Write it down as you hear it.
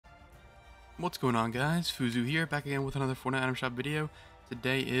What's going on, guys? Fuzu here, back again with another Fortnite item shop video.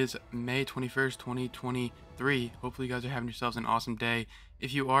 Today is May 21st, 2023. Hopefully you guys are having yourselves an awesome day.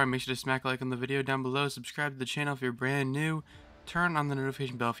 If you are, make sure to smack a like on the video down below, subscribe to the channel if you're brand new, turn on the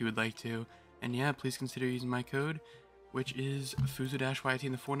notification bell if you would like to, and yeah, please consider using my code, which is Fuzu-YT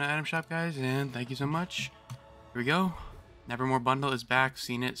in the Fortnite item shop, guys, and thank you so much. Here we go. Nevermore bundle is back,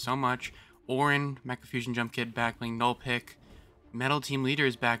 seen it so much. Orin, Mecha Fusion Jump Kit back, playing Null Pick. Metal Team Leader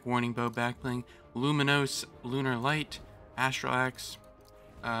is back, Warning Bow back playing, Luminos, Lunar Light, Astral Axe.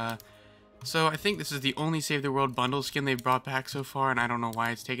 So I think this is the only Save the World bundle skin they've brought back so far, and I don't know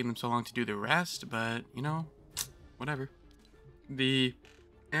why it's taking them so long to do the rest, but, you know, whatever. The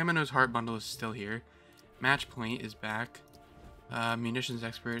Amino's Heart bundle is still here. Match Point is back. Munitions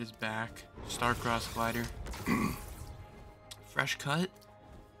Expert is back. Starcross Glider. Fresh Cut.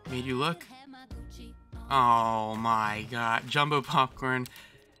 Made You Look. Oh my god, Jumbo Popcorn.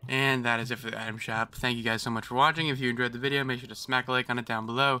 And that is it for the item shop. Thank you guys so much for watching. If you enjoyed the video, make sure to smack a like on it down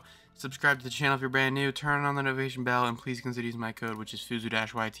below. Subscribe to the channel if you're brand new. Turn on the notification bell, and please consider using my code, which is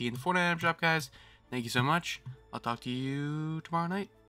Fuzu-YT in the Fortnite item shop, guys. Thank you so much. I'll talk to you tomorrow night.